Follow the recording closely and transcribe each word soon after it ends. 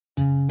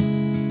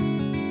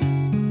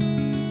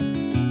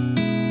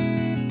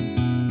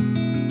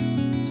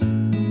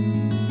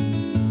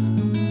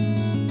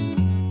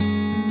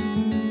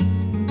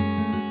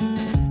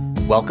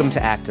Welcome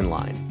to Acton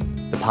Line,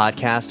 the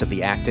podcast of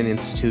the Acton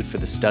Institute for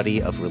the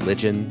Study of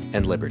Religion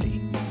and Liberty.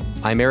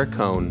 I'm Eric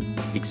Cohn,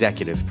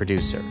 executive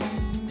producer.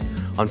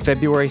 On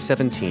February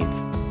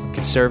 17th,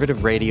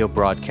 conservative radio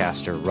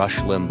broadcaster Rush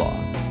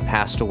Limbaugh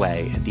passed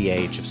away at the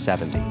age of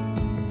 70.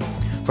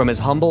 From his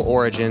humble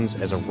origins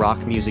as a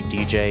rock music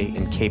DJ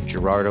in Cape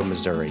Girardeau,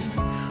 Missouri,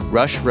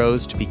 Rush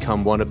rose to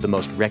become one of the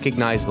most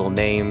recognizable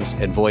names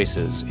and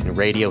voices in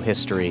radio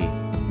history,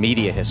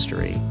 media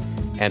history,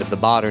 and of the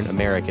modern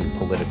American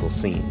political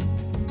scene.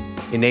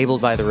 Enabled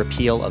by the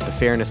repeal of the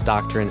Fairness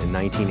Doctrine in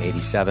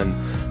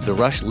 1987, the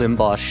Rush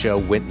Limbaugh Show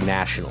went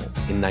national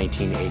in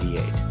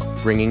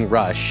 1988, bringing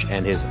Rush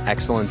and his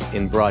Excellence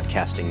in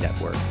Broadcasting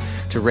network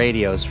to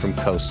radios from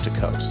coast to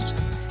coast.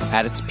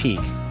 At its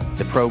peak,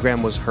 the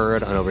program was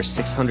heard on over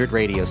 600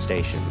 radio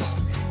stations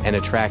and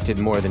attracted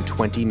more than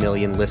 20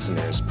 million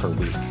listeners per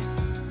week.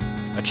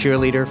 A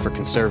cheerleader for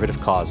conservative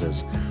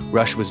causes,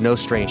 Rush was no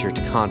stranger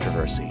to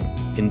controversy.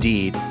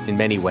 Indeed, in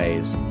many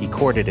ways, he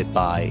courted it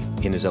by,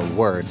 in his own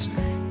words,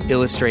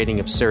 illustrating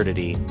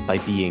absurdity by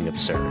being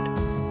absurd.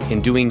 In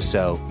doing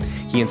so,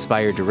 he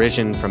inspired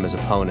derision from his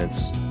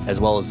opponents, as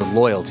well as the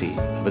loyalty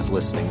of his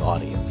listening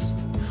audience.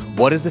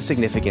 What is the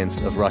significance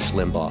of Rush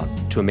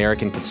Limbaugh to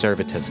American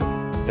conservatism,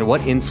 and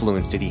what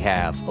influence did he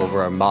have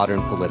over our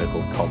modern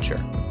political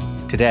culture?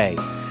 Today,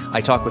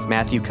 I talk with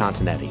Matthew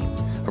Continetti,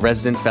 a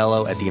resident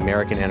fellow at the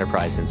American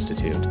Enterprise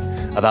Institute,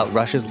 about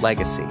Rush's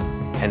legacy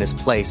and his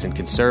place in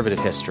conservative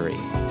history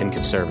and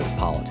conservative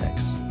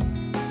politics.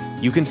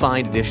 You can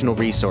find additional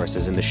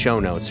resources in the show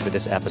notes for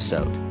this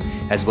episode,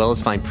 as well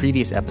as find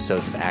previous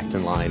episodes of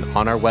Acton Line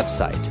on our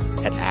website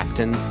at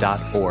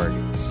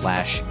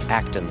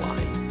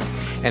acton.org/actonline.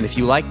 And if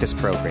you like this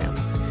program,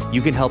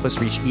 you can help us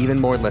reach even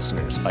more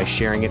listeners by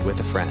sharing it with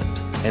a friend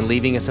and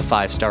leaving us a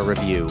 5-star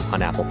review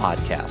on Apple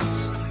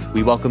Podcasts.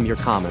 We welcome your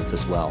comments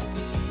as well.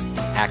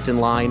 Acton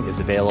Line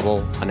is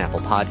available on Apple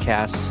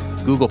Podcasts,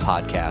 Google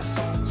Podcasts,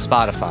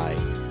 Spotify,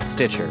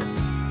 Stitcher,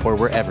 or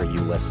wherever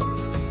you listen.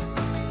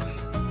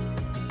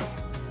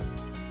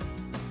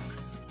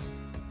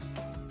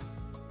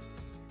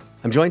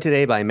 I'm joined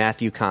today by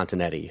Matthew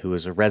Continetti, who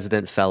is a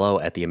resident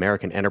fellow at the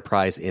American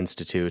Enterprise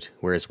Institute,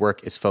 where his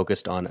work is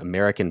focused on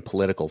American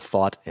political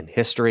thought and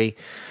history,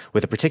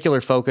 with a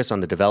particular focus on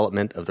the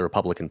development of the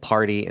Republican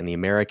Party and the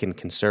American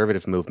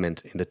conservative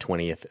movement in the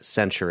 20th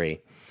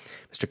century.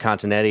 Mr.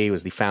 Continetti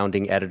was the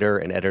founding editor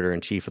and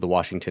editor-in-chief of the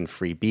Washington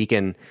Free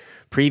Beacon.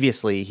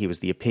 Previously, he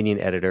was the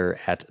opinion editor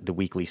at the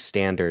Weekly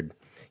Standard.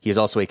 He is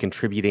also a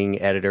contributing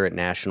editor at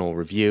National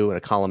Review and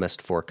a columnist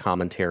for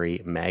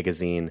Commentary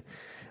magazine.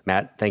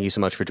 Matt, thank you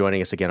so much for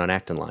joining us again on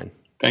Acton Line.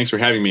 Thanks for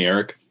having me,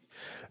 Eric.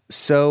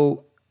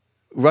 So,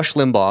 Rush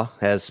Limbaugh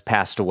has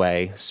passed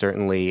away,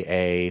 certainly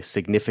a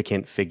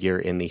significant figure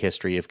in the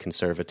history of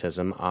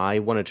conservatism. I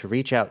wanted to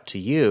reach out to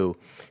you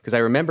because I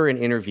remember an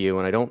interview,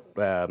 and I don't,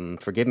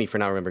 forgive me for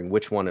not remembering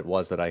which one it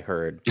was that I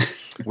heard,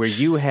 where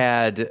you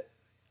had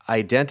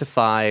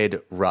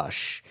identified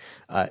Rush,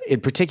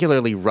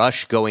 particularly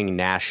Rush going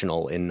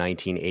national in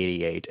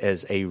 1988,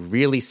 as a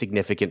really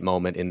significant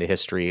moment in the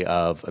history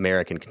of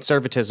American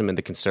conservatism and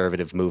the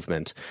conservative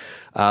movement.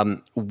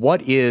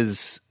 What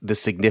is the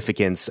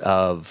significance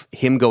of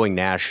him going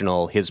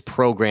national, his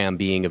program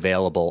being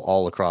available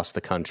all across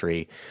the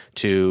country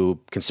to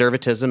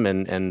conservatism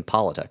and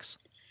politics?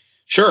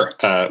 Sure.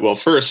 Well,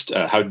 first,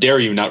 how dare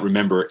you not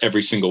remember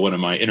every single one of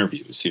my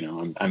interviews? You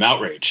know, I'm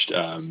outraged.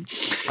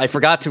 I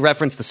forgot to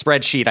reference the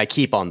spreadsheet I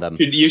keep on them.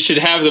 You should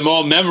have them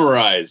all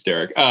memorized,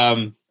 Eric.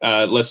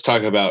 Let's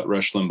talk about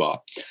Rush Limbaugh.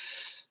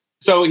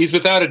 So he's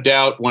without a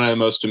doubt one of the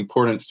most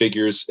important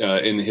figures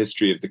in the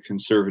history of the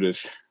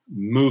conservative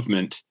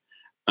movement.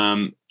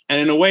 And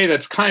in a way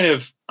that's kind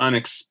of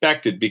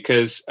unexpected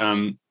because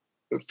for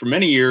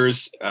many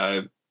years,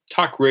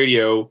 talk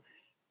radio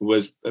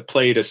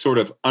played a sort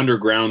of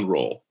underground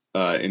role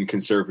in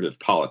conservative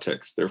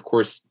politics. There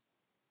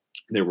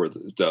were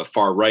the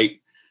far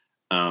right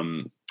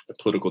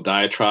political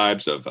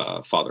diatribes of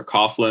Father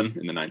Coughlin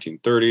in the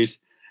 1930s.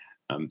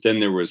 Then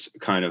there was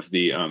kind of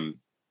the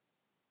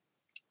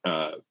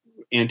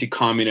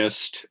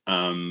anti-communist,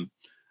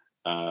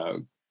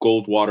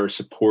 Goldwater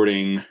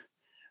supporting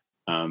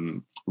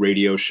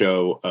radio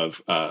show of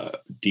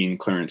Dean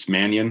Clarence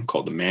Mannion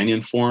called the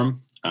Mannion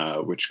Forum,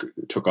 which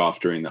took off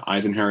during the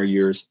Eisenhower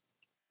years.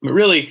 But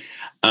really,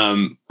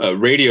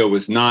 radio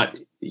was not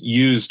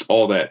used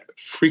all that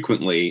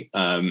frequently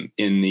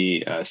in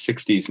the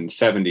 60s and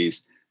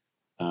 70s,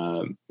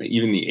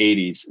 even the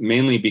 80s,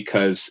 mainly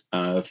because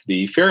of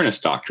the Fairness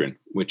Doctrine,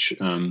 which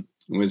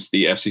was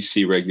the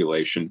FCC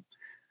regulation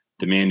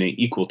demanding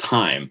equal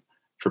time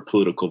for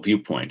political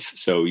viewpoints.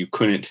 So you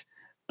couldn't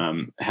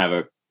have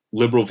a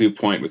liberal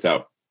viewpoint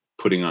without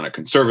putting on a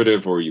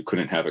conservative, or you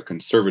couldn't have a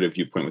conservative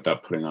viewpoint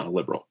without putting on a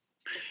liberal.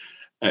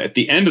 At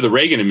the end of the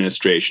Reagan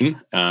administration,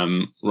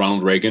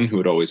 Ronald Reagan, who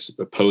had always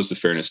opposed the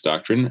Fairness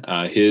Doctrine,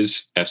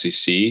 his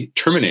FCC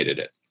terminated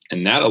it.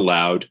 And that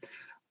allowed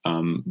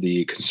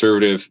the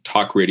conservative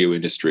talk radio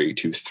industry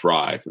to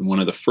thrive. And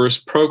one of the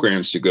first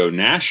programs to go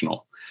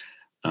national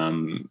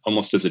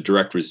almost as a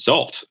direct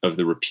result of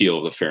the repeal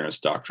of the Fairness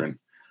Doctrine,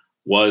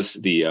 was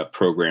the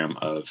program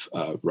of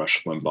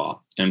Rush Limbaugh.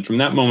 And from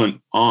that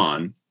moment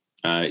on,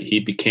 he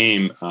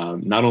became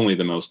not only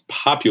the most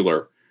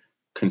popular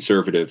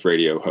conservative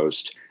radio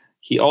host,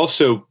 he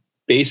also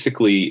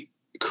basically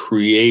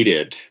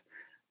created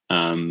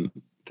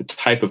the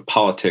type of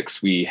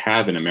politics we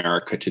have in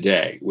America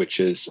today, which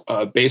is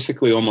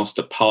basically almost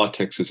a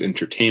politics as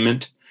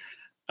entertainment,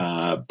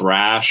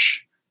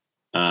 brash,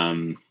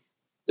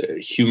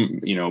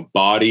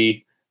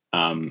 bawdy,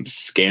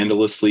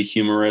 scandalously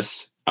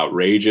humorous,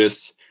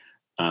 outrageous,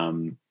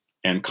 and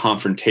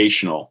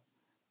confrontational.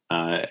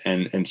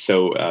 And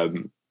so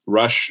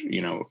Rush,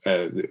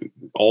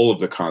 all of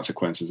the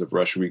consequences of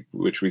Rush,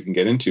 which we can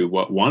get into,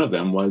 one of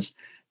them was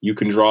you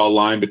can draw a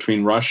line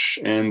between Rush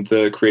and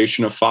the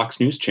creation of Fox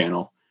News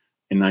Channel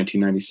in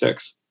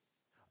 1996.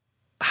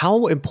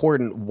 How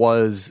important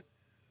was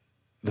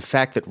the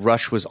fact that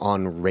Rush was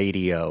on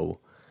radio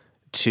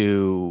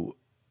to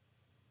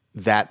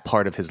that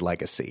part of his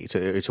legacy,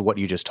 to what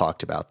you just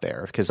talked about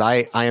there? Because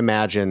I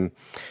imagine,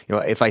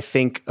 if I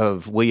think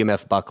of William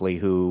F. Buckley,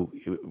 who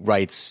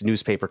writes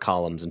newspaper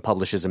columns and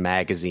publishes a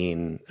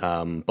magazine,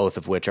 both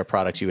of which are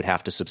products you would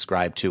have to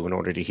subscribe to in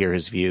order to hear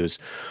his views,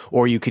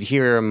 or you could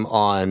hear him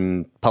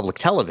on public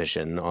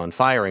television, on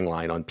Firing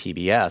Line, on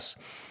PBS.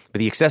 But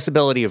the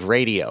accessibility of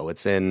radio,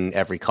 it's in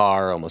every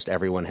car. Almost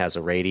everyone has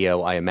a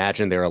radio. I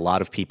imagine there are a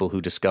lot of people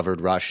who discovered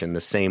Rush in the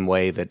same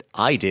way that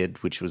I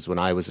did, which was when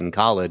I was in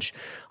college.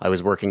 I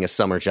was working a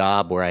summer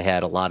job where I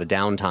had a lot of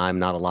downtime,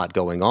 not a lot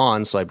going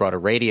on. So I brought a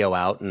radio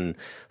out and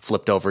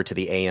flipped over to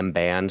the AM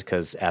band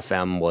because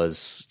FM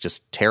was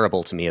just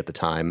terrible to me at the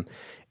time.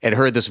 And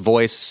heard this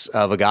voice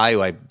of a guy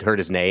who I heard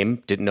his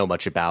name, didn't know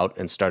much about,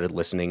 and started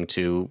listening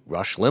to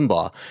Rush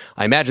Limbaugh.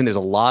 I imagine there's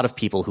a lot of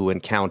people who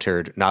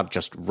encountered not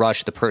just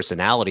Rush, the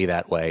personality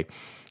that way,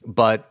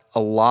 but a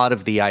lot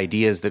of the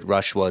ideas that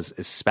Rush was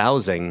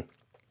espousing,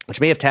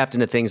 which may have tapped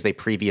into things they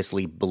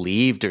previously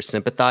believed or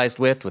sympathized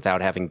with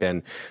without having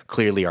been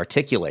clearly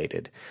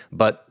articulated.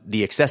 But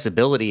the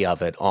accessibility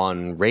of it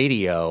on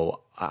radio,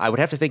 I would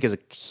have to think, is a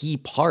key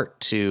part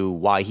to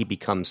why he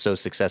becomes so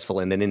successful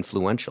and then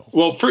influential.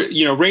 Well,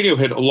 radio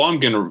had long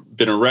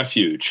been a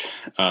refuge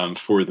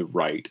for the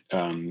right,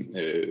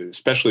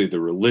 especially the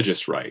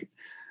religious right,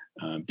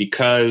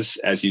 because,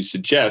 as you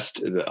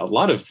suggest, a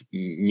lot of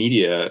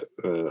media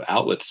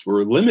outlets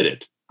were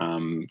limited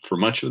for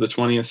much of the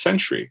 20th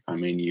century. I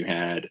mean, you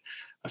had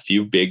a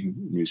few big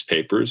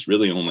newspapers,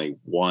 really only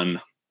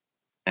one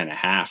and a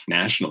half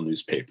national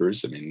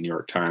newspapers. I mean, New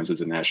York Times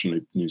is a national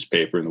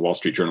newspaper and the Wall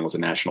Street Journal is a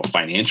national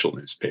financial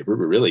newspaper,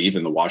 but really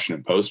even the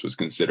Washington Post was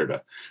considered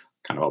a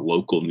kind of a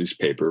local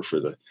newspaper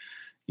for the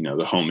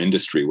home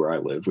industry where I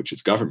live, which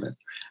is government.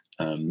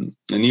 And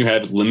you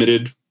had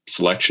limited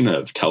selection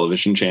of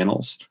television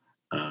channels.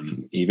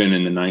 Even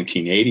in the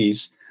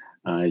 1980s,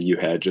 you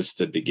had just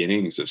the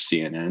beginnings of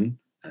CNN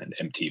and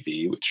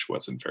MTV, which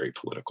wasn't very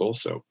political.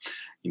 So,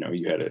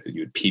 you had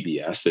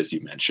PBS, as you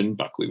mentioned.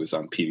 Buckley was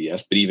on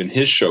PBS, but even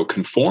his show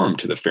conformed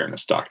to the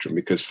Fairness Doctrine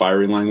because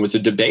Firing Line was a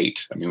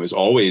debate. I mean, it was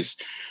always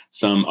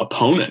some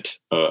opponent,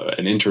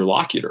 an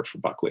interlocutor for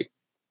Buckley.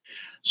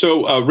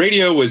 So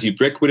radio was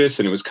ubiquitous,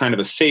 and it was kind of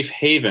a safe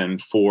haven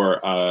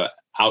for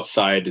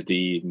outside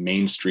the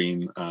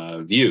mainstream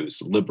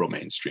views, liberal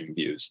mainstream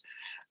views.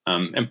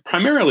 And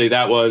primarily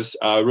that was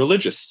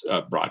religious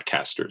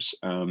broadcasters.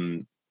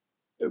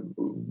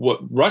 What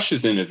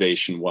Rush's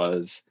innovation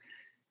was,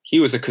 he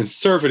was a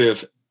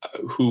conservative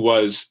who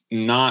was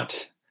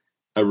not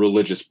a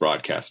religious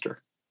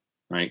broadcaster,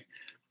 right?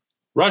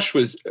 Rush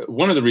was,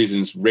 one of the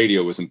reasons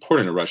radio was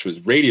important to Rush was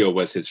radio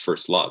was his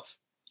first love.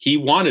 He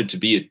wanted to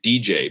be a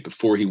DJ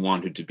before he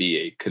wanted to be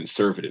a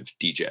conservative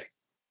DJ.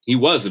 He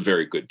was a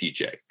very good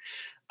DJ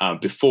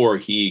before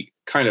he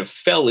kind of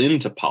fell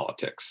into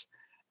politics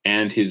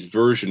and his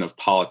version of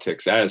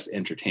politics as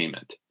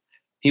entertainment.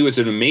 He was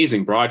an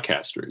amazing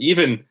broadcaster.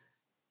 Even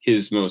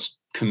his most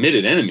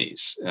committed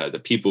enemies, the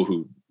people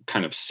who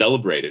kind of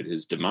celebrated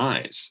his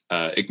demise,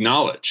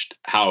 acknowledged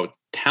how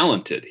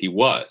talented he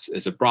was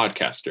as a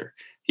broadcaster.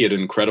 He had an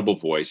incredible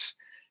voice.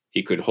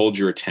 He could hold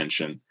your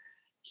attention.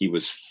 He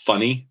was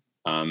funny,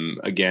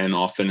 again,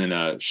 often in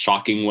a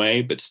shocking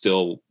way, but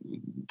still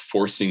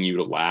forcing you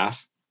to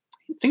laugh.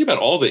 Think about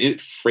all the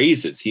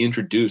phrases he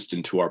introduced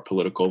into our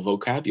political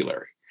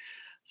vocabulary.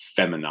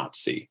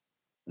 Feminazi,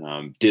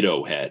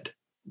 ditto head,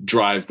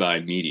 drive-by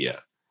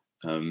media.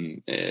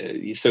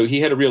 So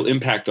he had a real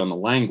impact on the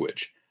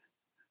language.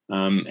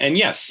 And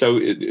yes, so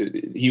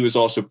he was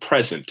also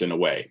present in a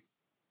way.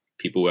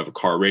 People who have a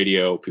car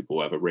radio, people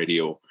who have a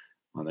radio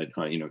on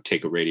the,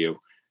 take a radio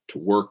to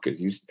work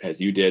as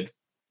you did.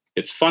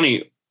 It's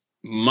funny.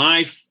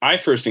 I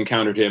first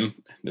encountered him.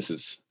 This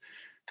is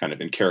kind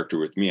of in character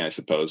with me, I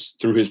suppose,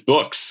 through his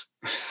books.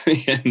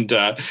 And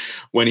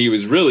when he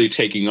was really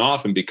taking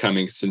off and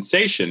becoming a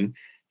sensation,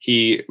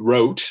 he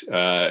wrote,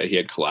 he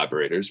had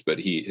collaborators, but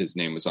his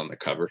name was on the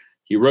cover.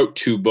 He wrote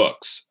 2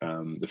 books.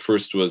 The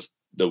first was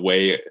The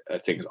Way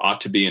Things Ought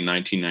to Be in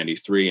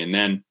 1993. And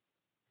then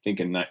think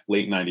in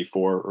late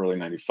 94, early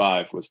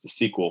 95, was the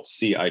sequel,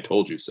 See, I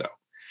Told You So.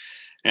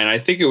 And I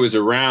think it was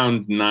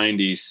around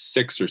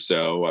 96 or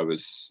so, I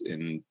was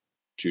in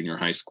junior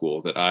high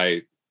school, that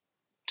I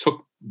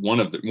took one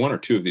or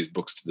two of these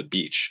books to the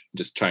beach,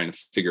 just trying to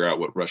figure out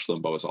what Rush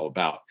Limbaugh was all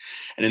about.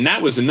 And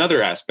that was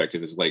another aspect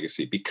of his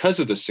legacy. Because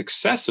of the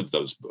success of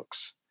those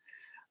books,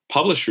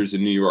 publishers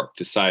in New York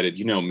decided,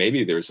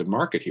 maybe there's a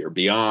market here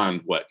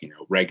beyond what,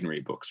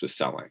 Regnery Books was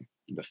selling,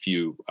 the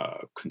few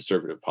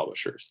conservative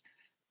publishers.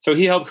 So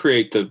he helped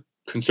create the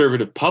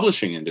conservative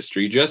publishing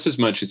industry just as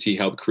much as he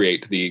helped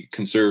create the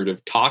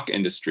conservative talk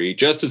industry,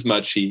 just as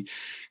much he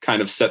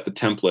kind of set the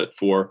template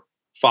for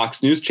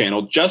Fox News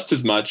Channel, just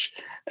as much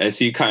as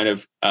he kind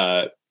of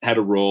had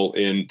a role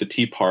in the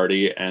Tea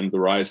Party and the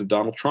rise of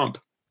Donald Trump.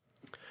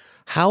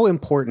 How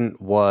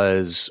important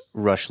was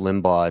Rush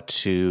Limbaugh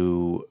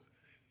to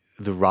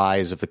the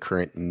rise of the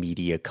current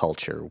media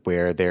culture,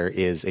 where there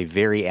is a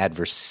very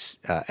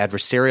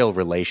adversarial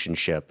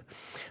relationship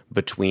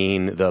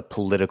between the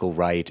political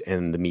right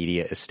and the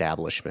media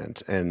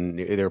establishment? And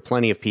there are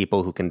plenty of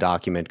people who can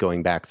document,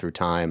 going back through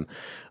time,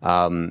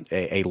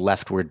 a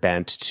leftward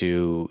bent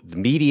to the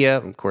media.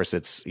 Of course,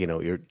 it's,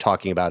 you're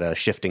talking about a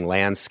shifting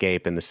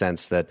landscape in the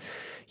sense that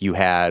you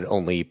had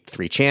only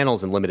 3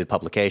 channels and limited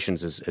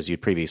publications, as you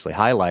previously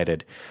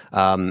highlighted.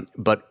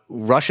 But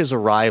Rush's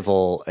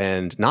arrival,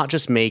 and not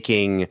just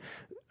making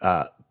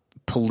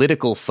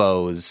political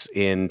foes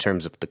in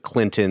terms of the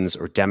Clintons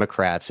or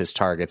Democrats as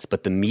targets,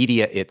 but the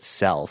media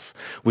itself,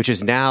 which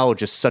is now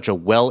just such a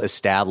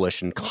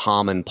well-established and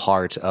common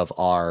part of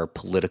our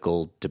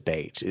political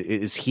debate.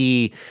 Is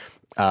he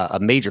a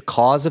major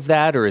cause of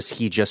that, or is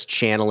he just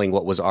channeling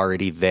what was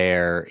already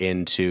there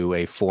into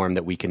a form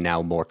that we can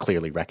now more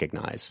clearly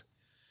recognize?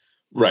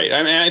 Right.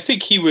 I mean, I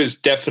think he was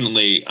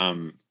definitely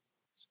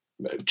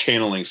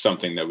channeling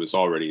something that was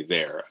already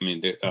there. I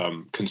mean, the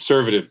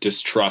conservative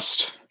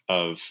distrust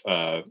of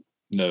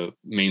the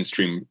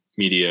mainstream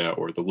media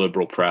or the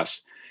liberal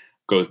press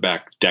goes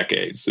back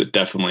decades. It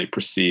definitely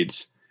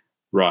precedes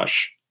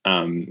Rush.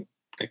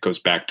 It goes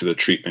back to the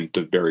treatment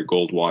of Barry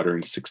Goldwater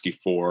in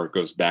 '64. It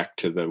goes back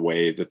to the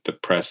way that the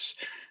press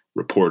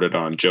reported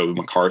on Joe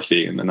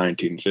McCarthy in the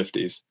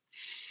 1950s.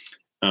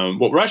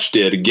 What Rush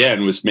did,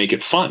 again, was make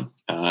it fun.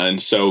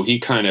 And so he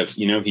kind of,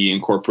 he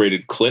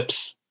incorporated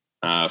clips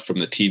from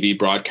the TV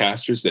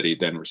broadcasters that he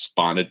then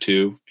responded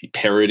to. He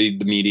parodied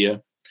the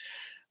media.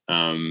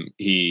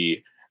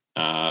 He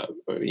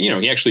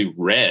actually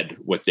read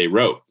what they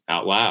wrote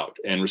out loud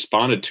and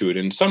responded to it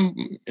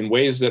in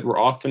ways that were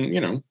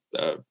often,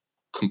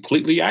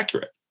 completely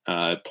accurate,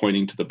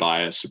 pointing to the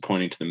bias or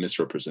pointing to the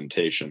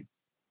misrepresentation.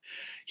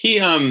 He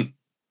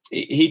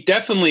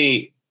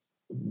definitely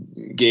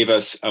gave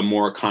us a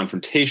more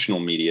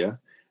confrontational media.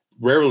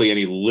 Rarely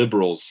any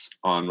liberals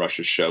on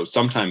Rush's show.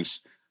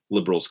 Sometimes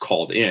liberals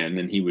called in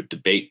and he would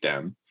debate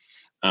them.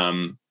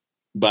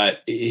 But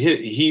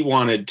he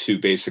wanted to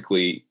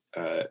basically,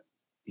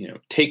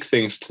 take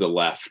things to the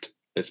left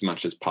as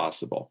much as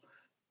possible,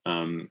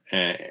 and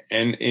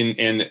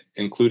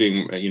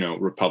including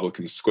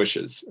Republican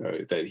squishes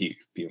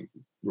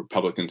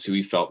Republicans who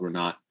he felt were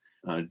not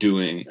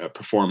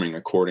performing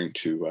according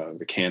to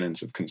the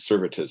canons of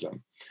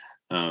conservatism.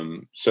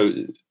 So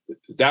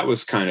that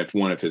was kind of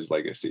one of his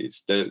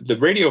legacies. The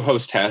radio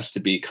host has to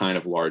be kind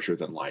of larger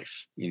than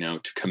life,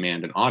 to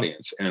command an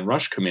audience, and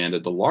Rush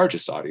commanded the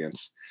largest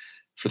audience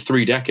for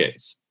 3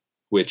 decades,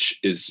 which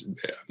is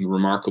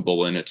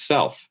remarkable in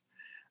itself.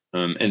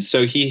 And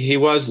so he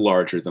was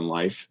larger than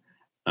life.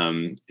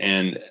 And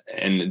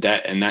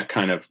that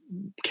kind of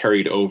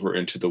carried over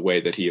into the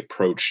way that he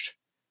approached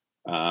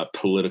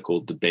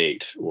political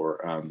debate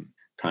or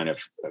kind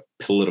of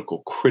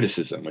political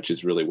criticism, which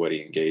is really what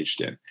he engaged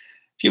in.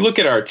 If you look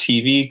at our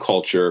TV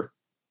culture,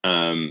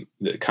 the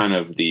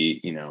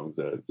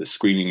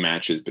screaming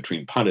matches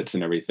between pundits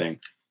and everything,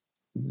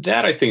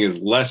 that I think is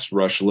less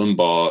Rush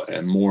Limbaugh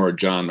and more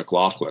John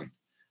McLaughlin,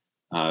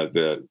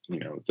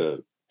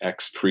 the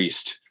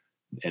ex-priest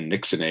and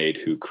Nixon aide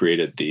who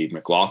created the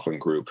McLaughlin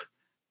Group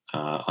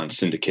on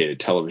syndicated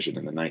television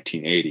in the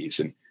 1980s,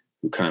 and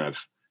who kind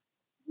of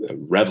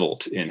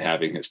reveled in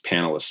having his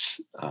panelists,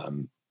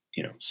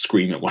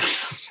 scream at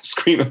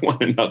one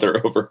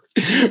another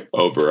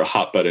over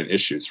hot button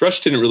issues.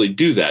 Rush didn't really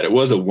do that. It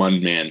was a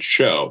one-man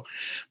show,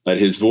 but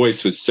his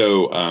voice was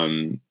so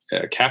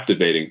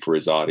captivating for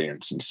his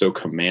audience and so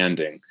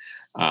commanding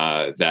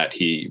that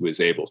he was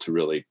able to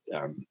really,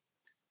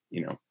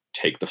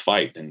 take the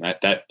fight. And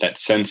that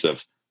sense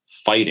of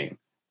fighting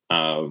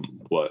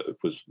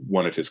was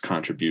one of his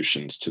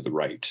contributions to the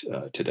right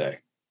today.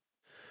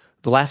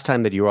 The last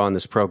time that you were on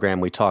this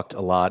program, we talked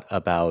a lot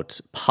about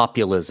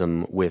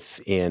populism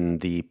within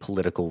the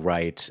political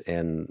right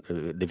and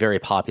the very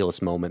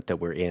populist moment that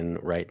we're in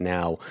right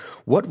now.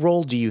 What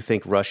role do you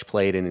think Rush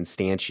played in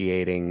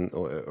instantiating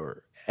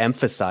or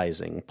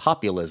emphasizing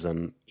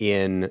populism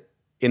in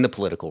the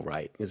political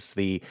right?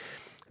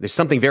 There's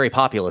something very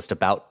populist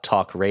about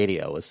talk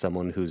radio. As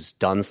someone who's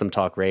done some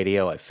talk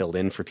radio, I've filled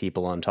in for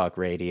people on talk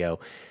radio.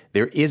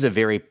 There is a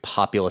very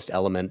populist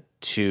element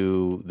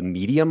to the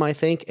medium, I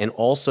think, and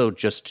also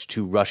just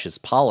to Russia's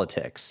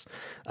politics.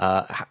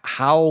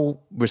 How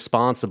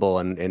responsible,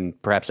 and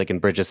perhaps I can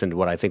bridge us into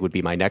what I think would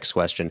be my next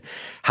question,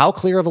 how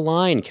clear of a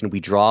line can we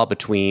draw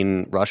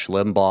between Rush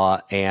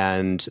Limbaugh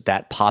and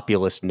that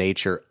populist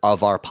nature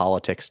of our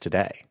politics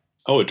today?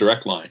 Oh, a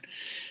direct line.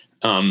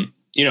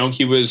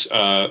 He was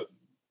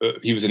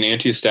an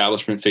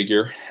anti-establishment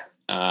figure.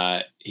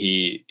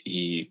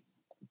 He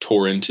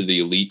tore into the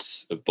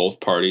elites of both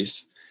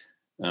parties.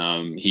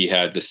 He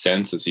had the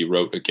sense, as he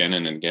wrote again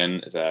and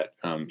again, that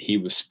he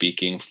was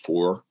speaking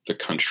for the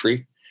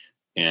country.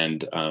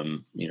 And,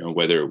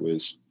 whether it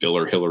was Bill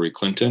or Hillary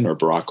Clinton or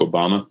Barack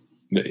Obama,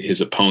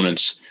 his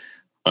opponents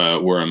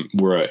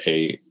were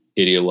a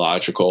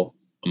ideological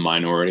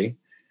minority.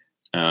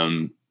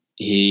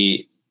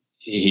 He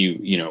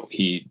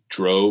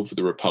drove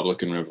the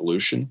Republican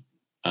Revolution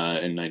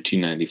in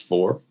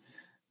 1994.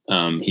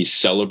 He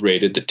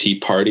celebrated the Tea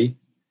Party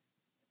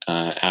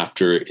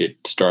after it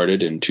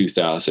started in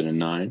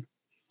 2009.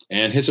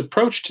 And his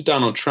approach to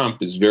Donald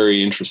Trump is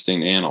very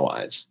interesting to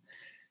analyze.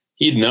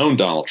 He'd known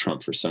Donald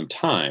Trump for some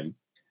time,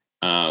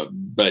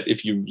 but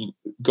if you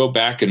go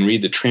back and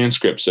read the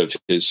transcripts of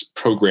his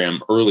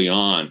program early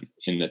on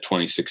in the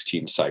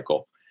 2016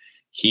 cycle,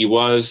 he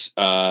was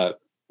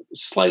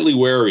slightly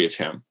wary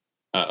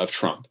of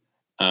Trump.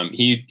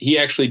 He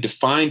actually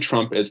defined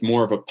Trump as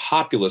more of a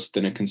populist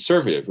than a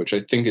conservative, which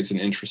I think is an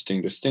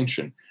interesting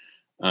distinction.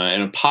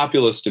 And a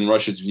populist, in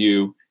Russia's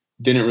view,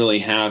 didn't really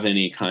have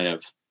any kind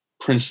of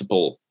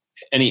principle,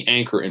 any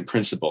anchor in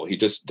principle.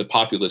 The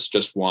populist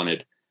just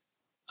wanted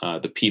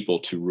the people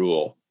to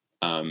rule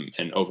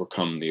and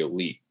overcome the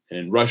elite.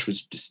 And Rush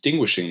was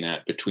distinguishing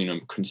that between a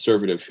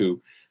conservative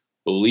who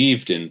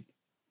believed in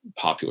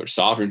popular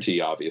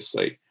sovereignty,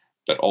 obviously,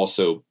 but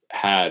also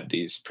had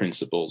these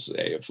principles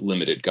of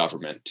limited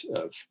government,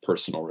 of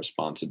personal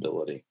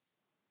responsibility.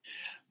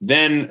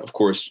 Then, of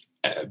course,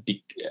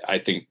 I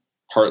think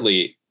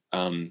partly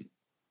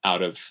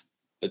out of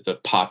the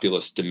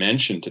populist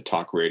dimension to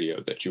talk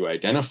radio that you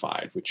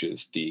identified, which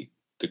is the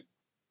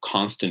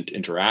constant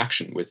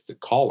interaction with the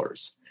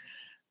callers,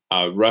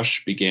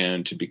 Rush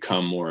began to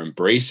become more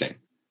embracing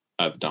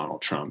of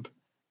Donald Trump,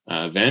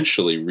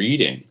 eventually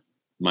reading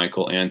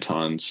Michael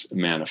Anton's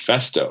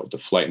manifesto, the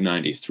Flight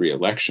 93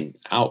 election,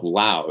 out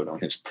loud on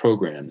his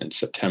program in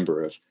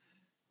September of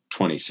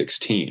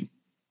 2016.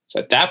 So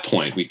at that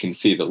point, we can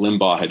see that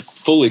Limbaugh had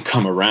fully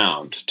come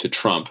around to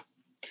Trump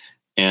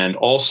and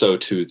also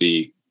to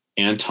the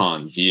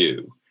Anton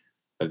view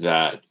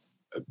that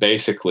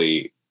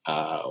basically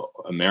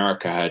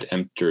America had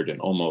entered an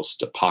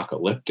almost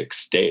apocalyptic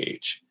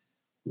stage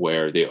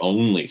where the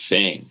only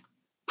thing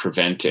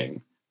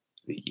preventing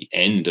the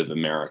end of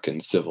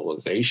American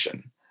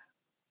civilization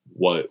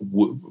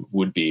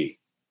would be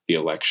the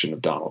election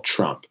of Donald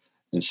Trump.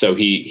 And so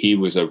he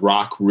was a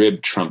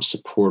rock-ribbed Trump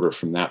supporter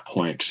from that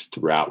point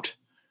throughout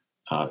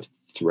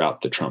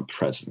the Trump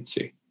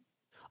presidency.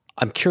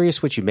 I'm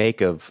curious what you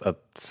make of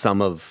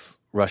some of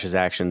Rush's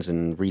actions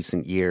in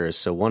recent years.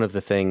 So one of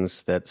the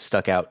things that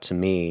stuck out to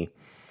me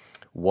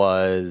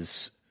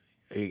was,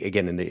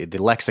 again, in the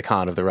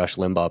lexicon of the Rush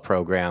Limbaugh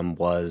program,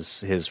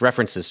 was his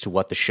references to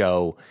what the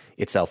show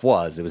itself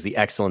was. It was the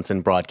Excellence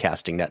in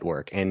Broadcasting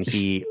Network. And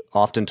he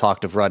often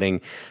talked of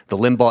running the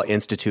Limbaugh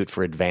Institute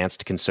for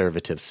Advanced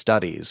Conservative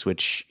Studies,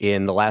 which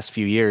in the last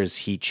few years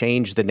he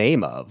changed the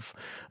name of.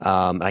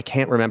 I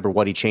can't remember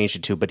what he changed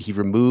it to, but he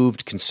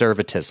removed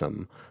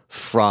conservatism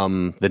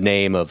from the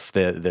name of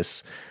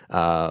this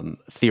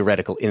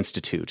theoretical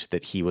institute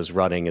that he was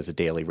running as a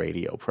daily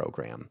radio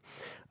program.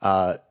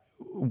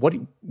 What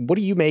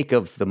do you make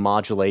of the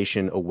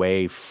modulation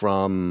away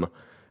from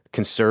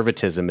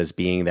conservatism as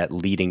being that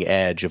leading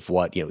edge of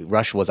what,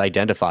 Rush was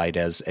identified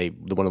as one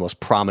of the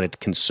most prominent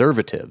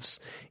conservatives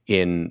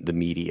in the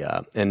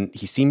media, and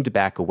he seemed to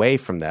back away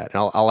from that.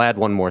 And I'll add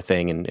one more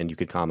thing, and you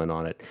could comment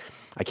on it.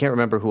 I can't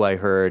remember who I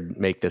heard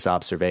make this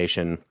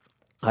observation.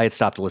 I had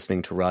stopped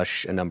listening to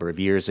Rush a number of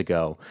years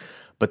ago,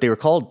 but they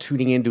recalled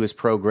tuning into his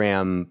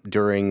program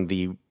during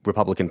the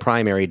Republican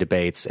primary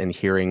debates and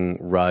hearing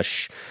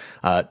Rush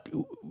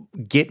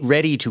get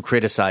ready to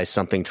criticize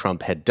something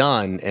Trump had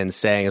done and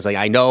saying, "It's like,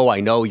 I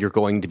know you're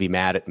going to be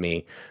mad at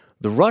me."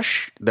 The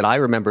Rush that I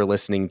remember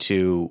listening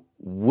to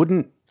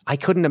I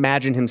couldn't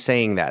imagine him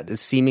saying that,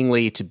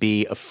 seemingly to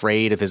be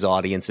afraid of his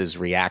audience's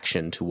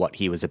reaction to what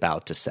he was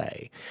about to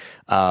say.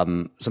 So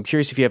I'm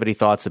curious if you have any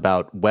thoughts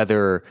about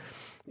whether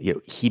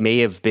he may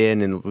have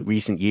been in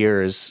recent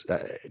years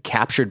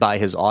captured by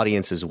his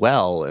audience as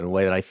well, in a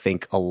way that I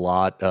think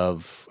I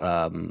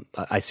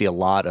see a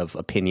lot of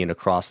opinion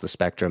across the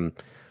spectrum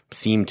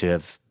seem to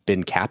have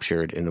been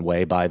captured in a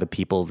way by the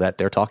people that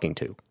they're talking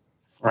to.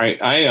 Right.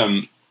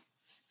 I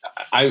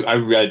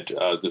read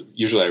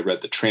usually I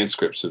read the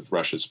transcripts of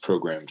Rush's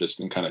program just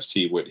to kind of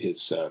see what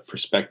his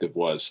perspective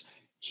was.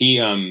 He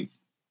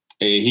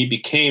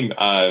became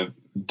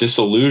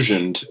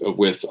disillusioned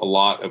with a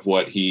lot of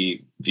what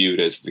he viewed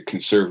as the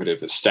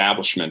conservative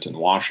establishment in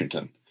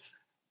Washington.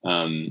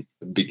 during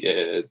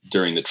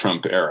the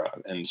Trump era.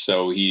 And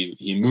so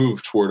he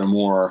moved toward a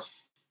more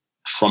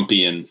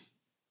Trumpian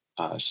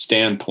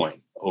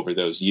standpoint over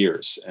those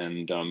years,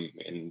 and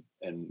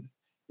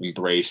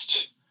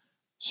embraced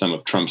some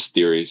of Trump's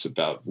theories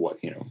about what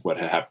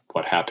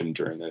happened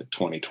during the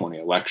 2020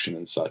 election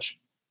and such.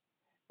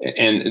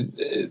 And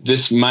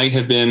this might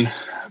have been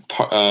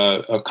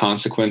a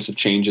consequence of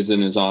changes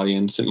in his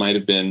audience. It might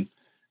have been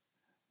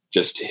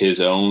just his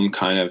own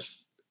kind of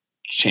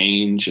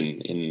change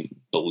in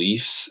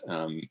beliefs.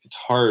 It's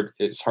hard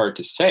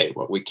to say.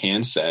 What we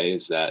can say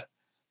is that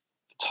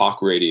the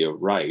talk radio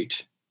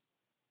right,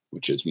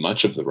 which is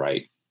much of the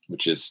right,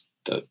 which is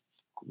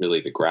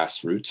really the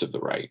grassroots of the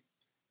right,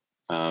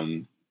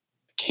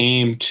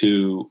 came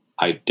to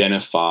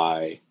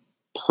identify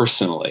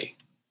personally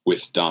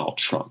with Donald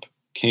Trump,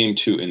 came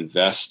to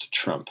invest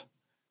Trump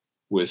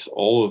with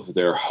all of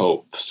their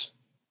hopes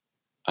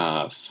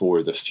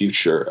for the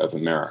future of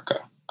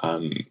America.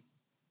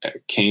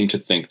 Came to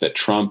think that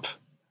Trump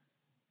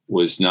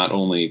was not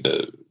only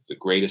the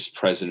greatest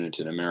president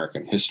in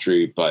American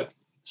history, but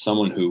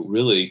someone who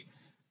really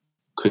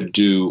could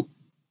do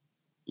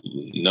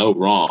no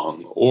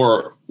wrong,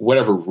 or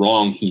whatever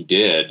wrong he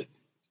did,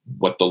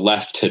 what the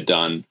left had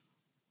done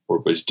or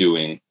was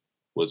doing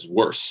was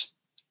worse.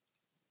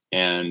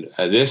 And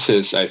this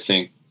is, I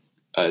think,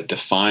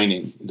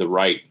 defining the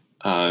right,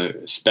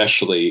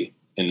 especially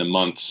in the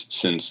months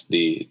since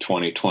the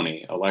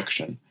 2020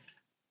 election.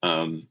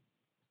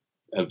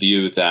 A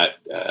view that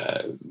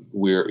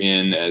we're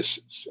in,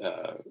 as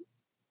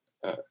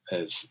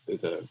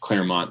the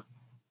Claremont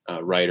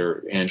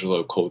writer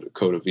Angelo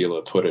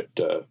Codevilla put it,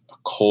 a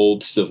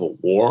cold civil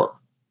war.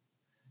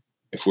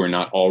 If we're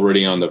not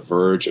already on the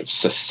verge of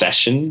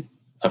secession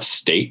of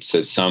states,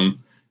 as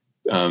some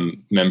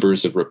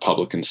members of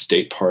Republican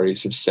state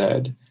parties have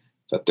said,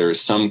 that there is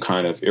some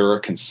kind of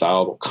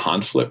irreconcilable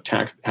conflict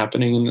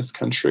happening in this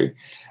country,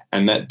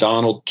 and that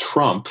Donald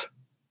Trump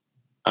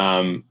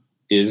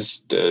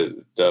is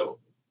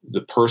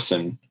the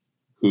person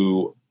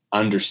who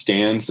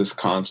understands this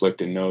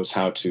conflict and knows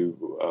how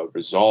to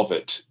resolve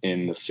it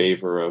in the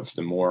favor of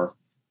the more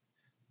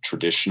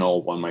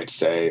traditional, one might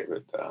say,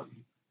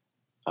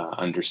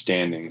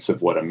 understandings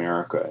of what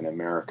America and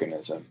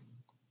Americanism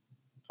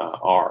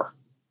are.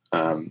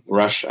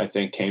 Rush, I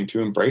think, came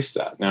to embrace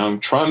that. Now,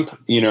 Trump,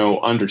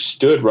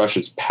 understood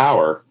Rush's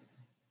power,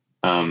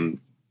 and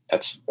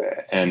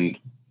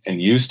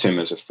used him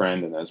as a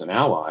friend and as an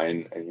ally,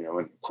 and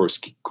of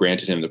course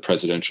granted him the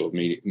Presidential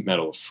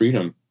Medal of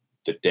Freedom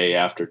the day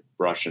after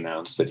Rush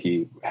announced that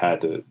he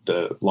had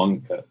the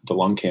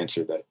lung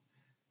cancer that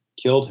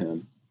killed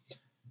him.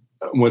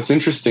 What's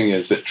interesting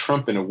is that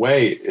Trump, in a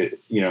way,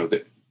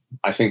 that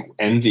I think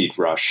envied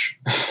Rush,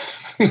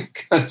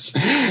 because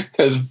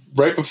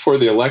right before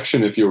the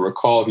election, if you'll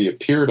recall, he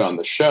appeared on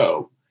the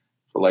show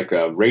for like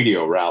a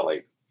radio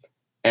rally.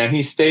 And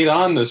he stayed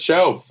on the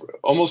show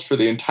almost for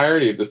the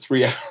entirety of the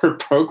 3-hour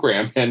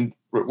program, and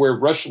where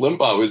Rush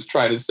Limbaugh was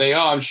trying to say,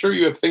 "Oh, I'm sure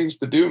you have things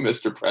to do,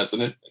 Mr.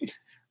 President."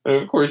 But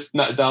of course,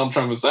 Donald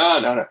Trump was,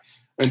 no.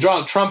 And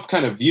Donald Trump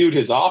kind of viewed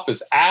his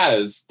office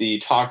as the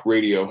talk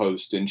radio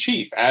host in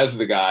chief, as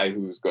the guy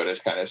who's going to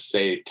kind of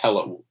tell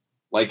it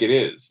like it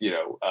is,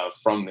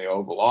 from the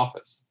Oval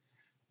Office.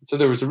 So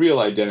there was a real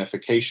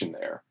identification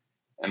there.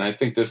 And I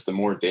think the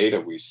more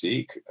data we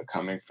see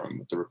coming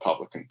from the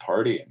Republican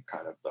Party and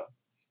kind of the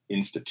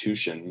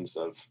institutions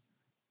of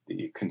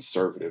the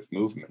conservative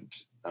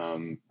movement,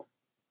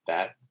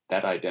 that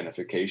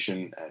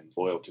identification and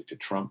loyalty to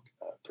Trump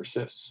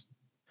persists.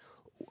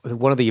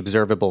 One of the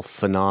observable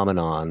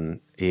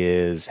phenomenon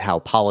is how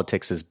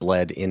politics has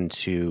bled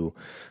into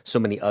so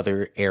many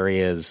other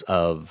areas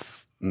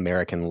of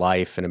American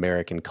life and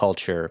American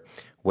culture,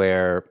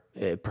 where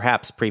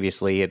perhaps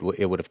previously it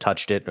would have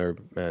touched it or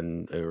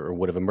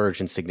would have emerged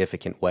in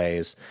significant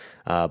ways,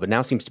 but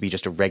now seems to be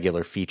just a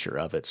regular feature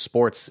of it.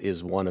 Sports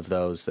is one of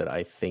those that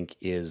I think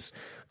is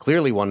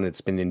clearly one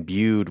that's been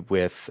imbued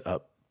with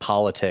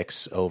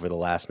politics over the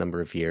last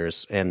number of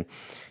years, and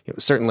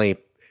certainly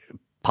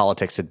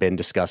politics had been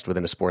discussed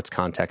within a sports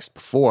context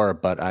before,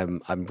 but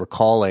I'm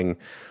recalling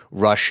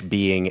Rush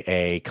being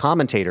a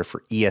commentator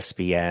for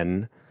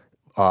ESPN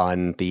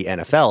on the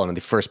NFL, and on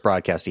the first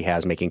broadcast he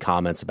has, making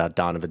comments about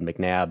Donovan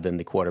McNabb, then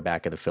the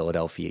quarterback of the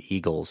Philadelphia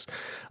Eagles.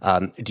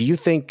 Do you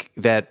think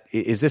that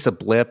is this a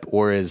blip,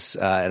 or is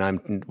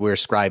I'm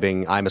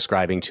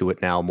ascribing to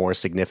it now more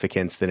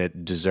significance than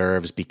it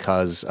deserves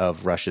because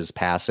of Rush's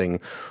passing,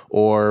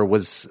 or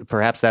was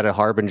perhaps that a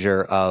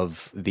harbinger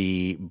of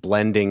the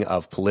blending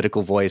of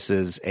political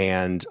voices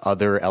and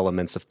other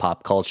elements of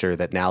pop culture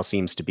that now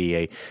seems to be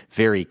a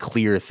very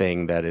clear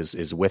thing that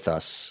is with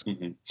us?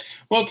 Mm-hmm.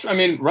 Well, I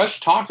mean,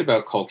 Rush talked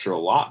about culture a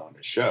lot on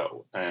his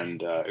show,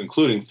 and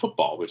including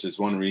football, which is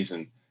one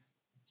reason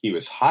he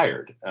was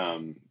hired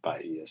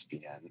by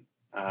ESPN.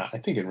 I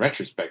think in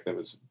retrospect, that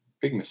was a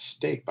big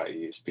mistake by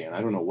ESPN.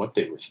 I don't know what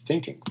they were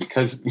thinking,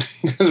 because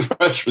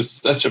Rush was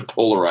such a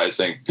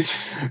polarizing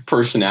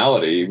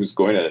personality. He was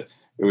going to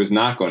it was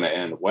not going to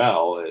end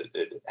well.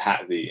 It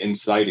had the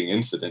inciting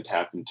incident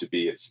happened to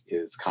be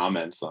his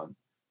comments on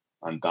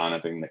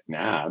Donovan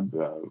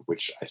McNabb,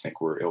 which I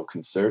think were ill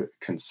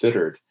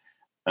considered.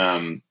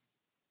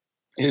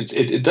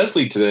 It does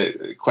lead to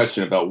the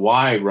question about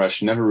why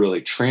Rush never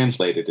really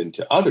translated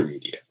into other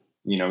media.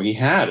 He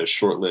had a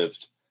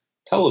short-lived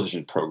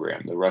television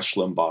program, the Rush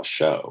Limbaugh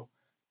Show,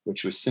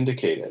 which was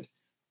syndicated.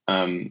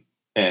 And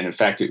in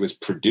fact, it was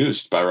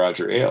produced by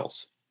Roger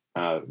Ailes,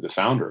 the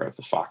founder of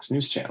the Fox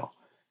News Channel.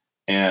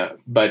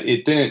 But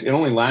it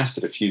only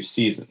lasted a few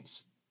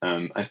seasons.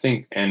 I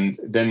think, and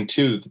then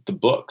too, the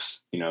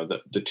books,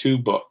 the two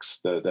books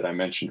that I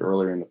mentioned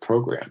earlier in the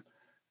program,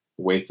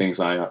 The Way Things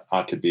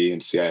Ought to Be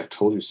and See, I Have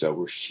Told You So,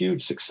 were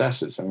huge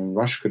successes. I mean,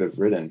 Rush could have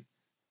written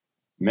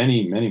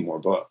many, many more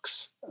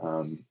books.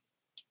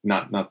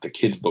 Not the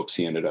kids' books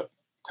he ended up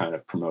kind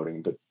of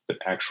promoting, but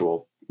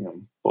actual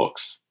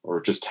books,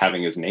 or just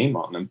having his name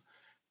on them,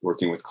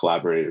 working with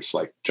collaborators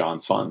like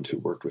John Fund, who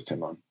worked with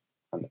him on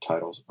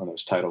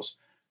those titles.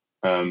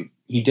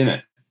 He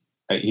didn't.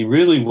 He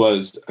really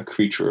was a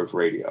creature of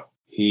radio.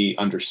 He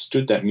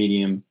understood that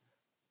medium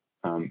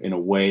in a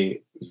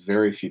way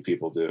very few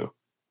people do,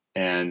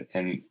 and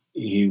I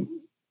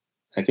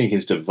think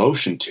his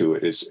devotion to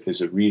it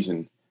is a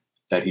reason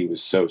that he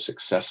was so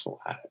successful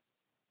at it.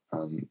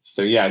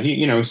 So yeah,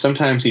 he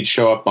sometimes he'd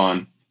show up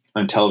on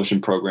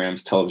television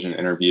programs, television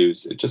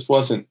interviews. It just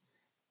wasn't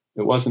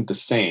the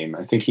same.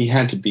 I think he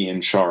had to be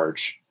in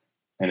charge,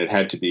 and it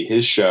had to be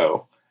his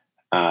show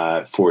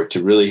for it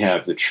to really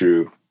have the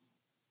true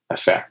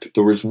effect.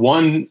 There's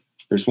one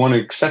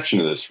exception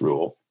to this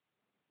rule,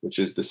 which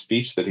is the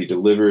speech that he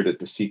delivered at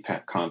the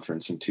CPAC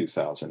conference in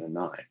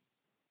 2009.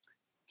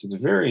 It's a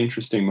very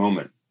interesting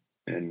moment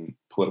in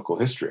political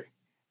history,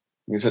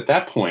 because at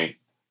that point,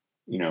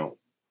 the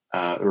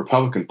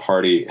Republican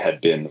Party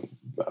had been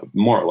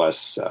more or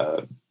less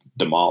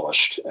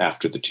demolished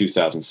after the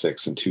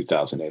 2006 and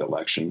 2008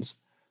 elections.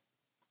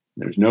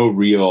 There's no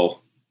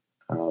real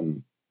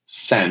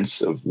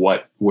sense of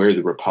where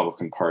the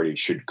Republican Party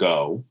should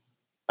go.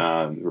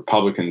 The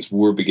Republicans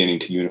were beginning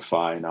to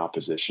unify in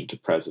opposition to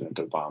President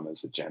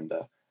Obama's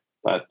agenda,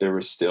 but there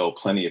were still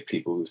plenty of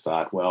people who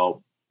thought,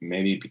 well,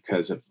 maybe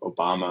because of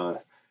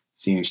Obama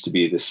seems to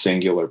be the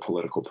singular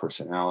political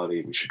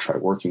personality, we should try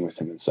working with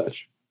him and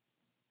such.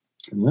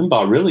 And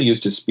Limbaugh really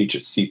used his speech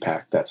at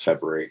CPAC that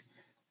February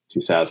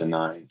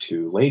 2009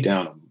 to lay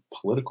down a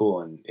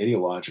political and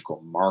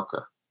ideological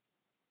marker,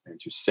 and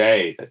to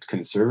say that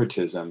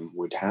conservatism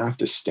would have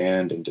to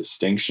stand in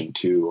distinction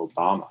to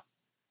Obama.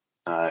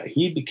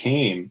 He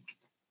became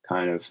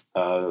kind of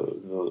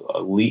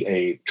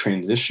a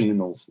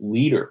transitional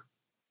leader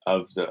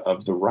of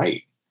the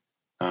right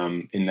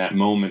in that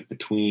moment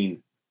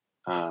between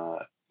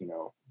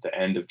the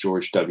end of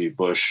George W.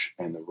 Bush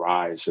and the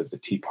rise of the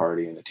Tea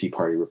Party and the Tea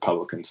Party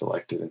Republicans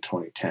elected in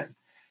 2010.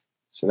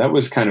 So that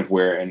was kind of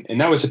where, and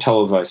that was a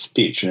televised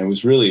speech, and it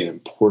was really an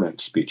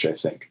important speech, I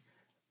think,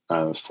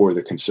 for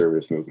the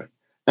conservative movement.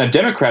 Now,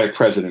 Democratic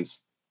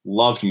presidents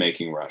loved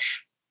making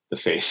Rush the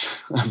face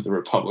of the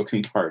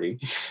Republican Party,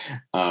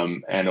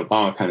 and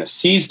Obama kind of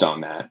seized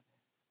on that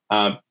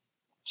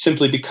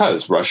simply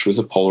because Rush was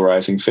a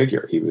polarizing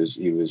figure. He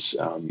was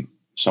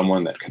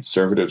someone that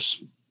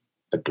conservatives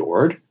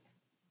adored,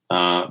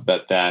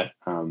 but that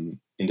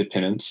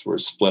independents were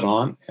split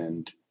on,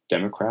 and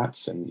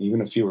Democrats and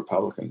even a few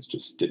Republicans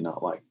just did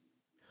not like.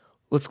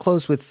 Let's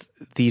close with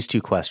these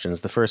two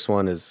questions. The first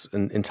one is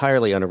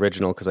entirely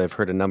unoriginal because I've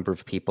heard a number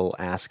of people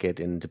ask it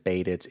and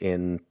debate it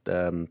in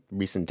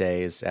recent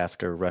days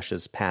after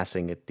Rush's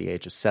passing at the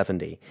age of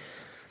 70.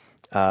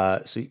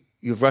 So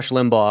you have Rush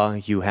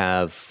Limbaugh, you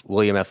have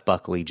William F.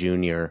 Buckley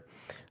Jr.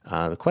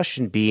 The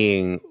question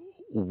being,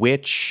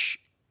 which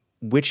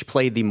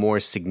played the more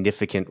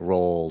significant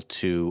role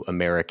to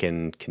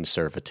American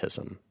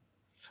conservatism?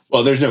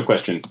 Well, there's no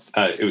question.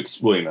 It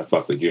was William F.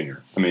 Buckley Jr.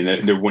 I mean,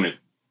 there wouldn't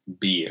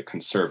be a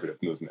conservative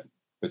movement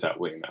without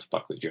William F.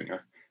 Buckley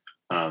Jr.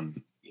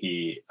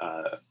 He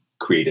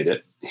created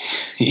it.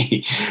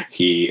 He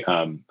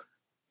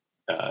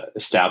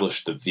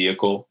established the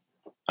vehicle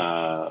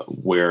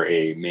where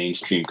a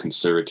mainstream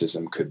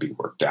conservatism could be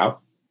worked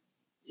out.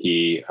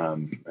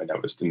 And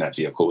that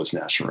vehicle was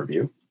National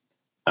Review.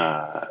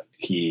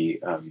 He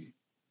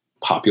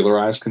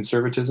popularized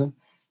conservatism.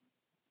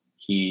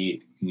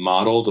 He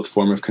modeled a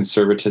form of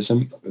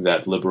conservatism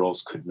that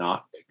liberals could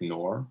not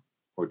ignore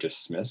or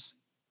dismiss,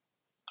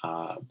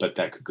 but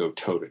that could go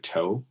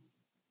toe-to-toe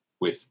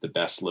with the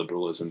best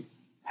liberalism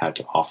had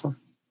to offer.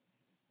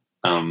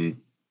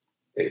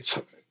 It's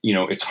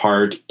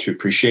hard to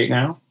appreciate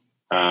now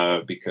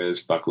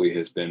because Buckley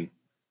has been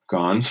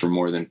gone for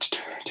more than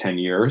 10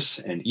 years.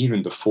 And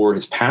even before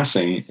his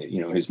passing,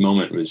 his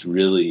moment was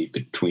really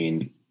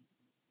between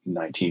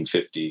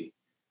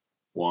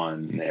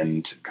 1951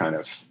 and kind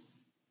of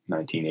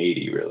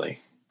 1980, really.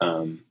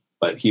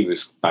 But he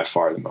was by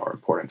far the more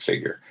important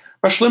figure.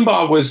 Rush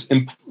Limbaugh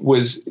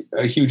was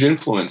a huge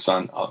influence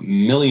on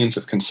millions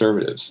of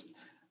conservatives.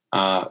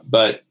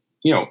 But,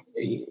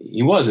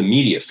 he was a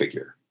media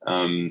figure.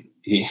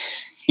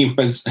 he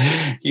was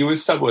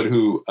someone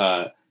who,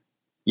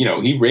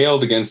 he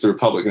railed against the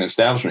Republican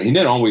establishment. He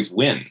didn't always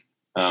win,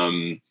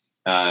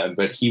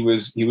 but he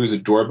was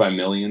adored by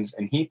millions,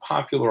 and he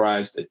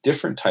popularized a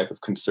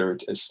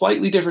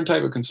slightly different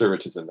type of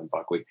conservatism than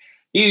Buckley.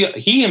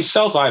 He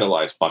himself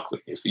idolized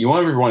Buckley. If you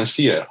ever want to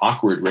see an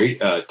awkward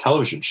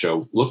television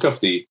show, look up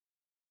the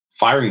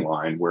firing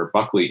line where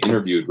Buckley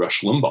interviewed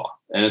Rush Limbaugh,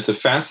 and it's a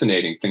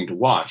fascinating thing to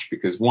watch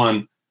because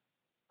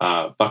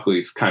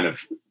Buckley's kind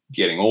of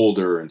getting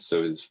older, and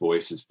so his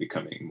voice is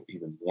becoming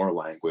even more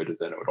languid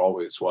than it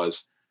always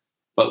was.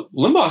 But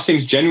Limbaugh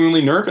seems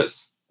genuinely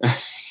nervous.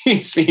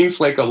 He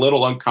seems like a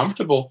little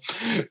uncomfortable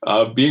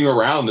being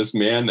around this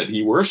man that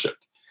he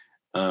worshipped.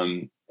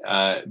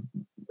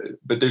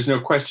 But there's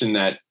no question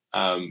that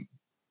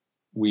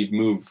we've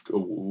moved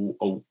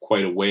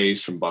quite a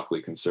ways from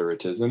Buckley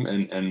conservatism,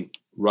 and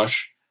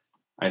Rush,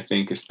 I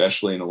think,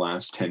 especially in the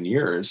last 10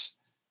 years,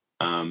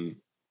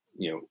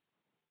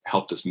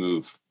 helped us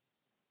move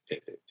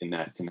in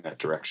that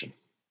direction.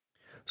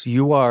 So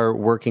you are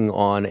working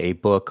on a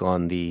book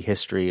on the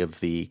history of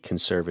the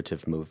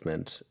conservative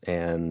movement,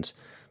 and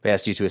if I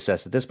asked you to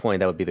assess at this point,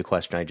 that would be the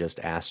question I just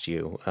asked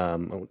you.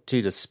 To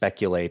just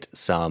speculate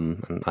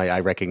some, and I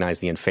recognize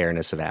the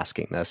unfairness of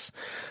asking this,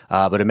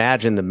 but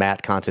imagine the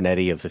Matt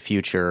Continetti of the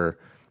future,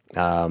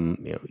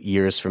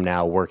 years from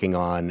now, working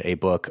on a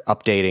book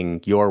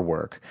updating your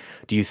work.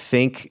 Do you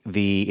think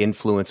the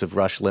influence of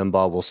Rush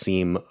Limbaugh will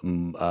seem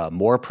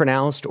more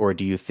pronounced, or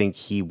do you think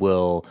he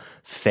will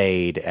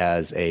fade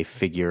as a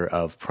figure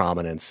of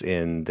prominence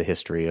in the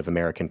history of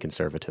American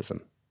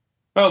conservatism?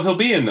 Well, he'll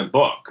be in the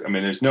book. I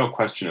mean, there's no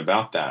question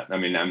about that. I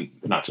mean, I'm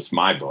not just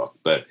my book,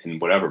 but in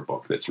whatever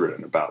book that's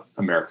written about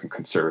American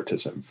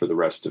conservatism for the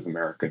rest of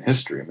American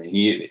history.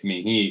 He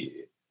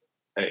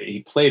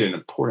played an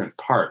important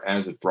part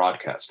as a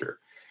broadcaster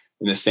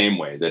in the same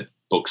way that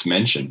books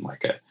mention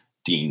like a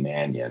Dean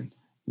Mannion,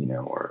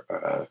 or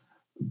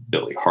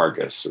Billy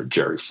Hargis or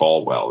Jerry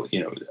Falwell,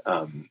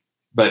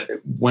 but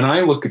when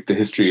I look at the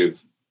history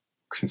of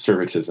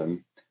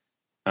conservatism,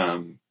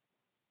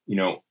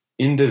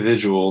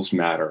 individuals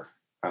matter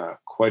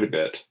quite a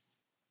bit.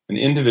 And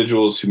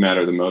individuals who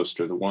matter the most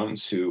are the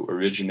ones who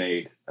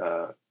originate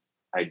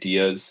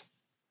ideas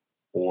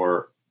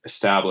or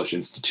establish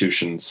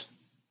institutions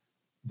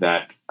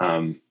that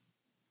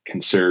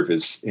can serve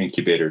as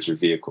incubators or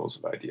vehicles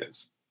of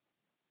ideas.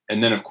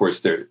 And then, of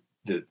course, they're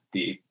the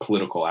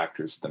political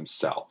actors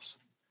themselves.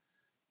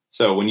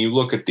 So when you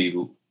look at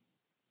the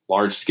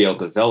large-scale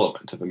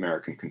development of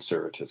American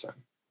conservatism,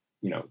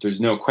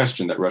 there's no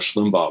question that Rush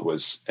Limbaugh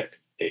was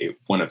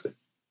one of the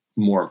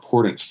more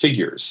important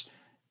figures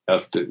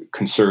of the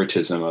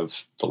conservatism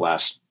of the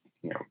last,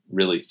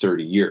 really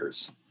 30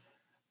 years.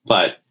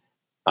 But,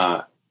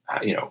 how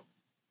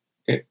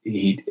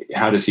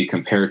does he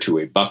compare to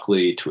a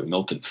Buckley, to a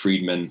Milton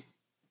Friedman,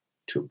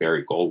 to a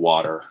Barry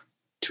Goldwater,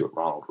 to a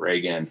Ronald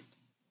Reagan,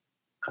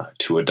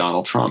 to a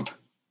Donald Trump?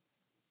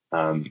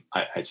 I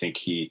think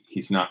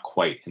he's not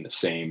quite in the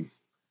same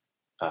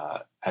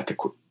at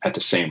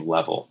the same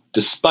level,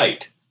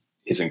 despite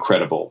his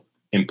incredible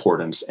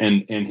importance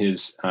and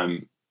his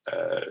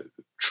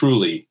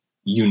truly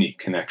unique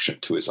connection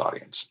to his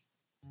audience.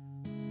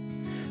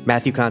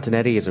 Matthew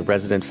Continetti is a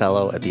resident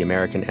fellow at the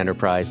American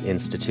Enterprise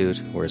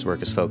Institute, where his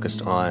work is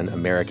focused on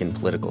American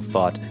political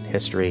thought and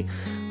history,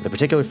 with a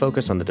particular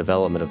focus on the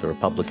development of the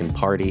Republican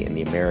Party and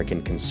the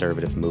American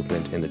conservative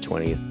movement in the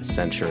 20th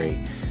century.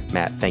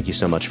 Matt, thank you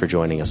so much for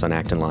joining us on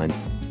Act in Line.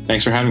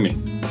 Thanks for having me.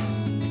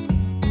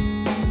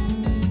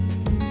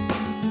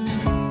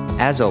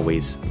 As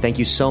always, thank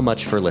you so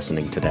much for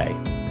listening today.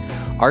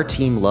 Our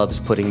team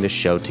loves putting this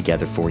show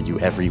together for you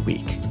every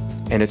week,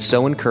 and it's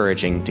so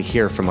encouraging to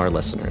hear from our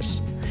listeners.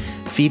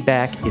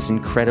 Feedback is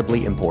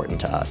incredibly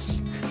important to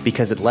us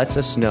because it lets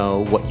us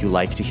know what you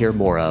like to hear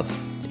more of,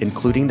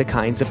 including the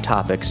kinds of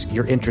topics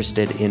you're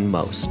interested in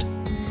most.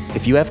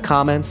 If you have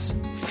comments,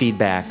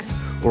 feedback,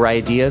 or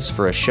ideas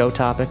for a show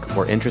topic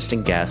or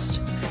interesting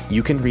guest,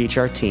 you can reach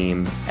our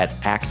team at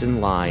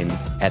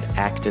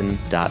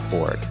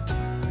actinline@actin.org.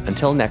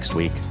 Until next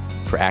week,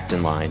 for Act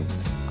in Line,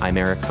 I'm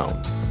Eric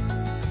Cohn.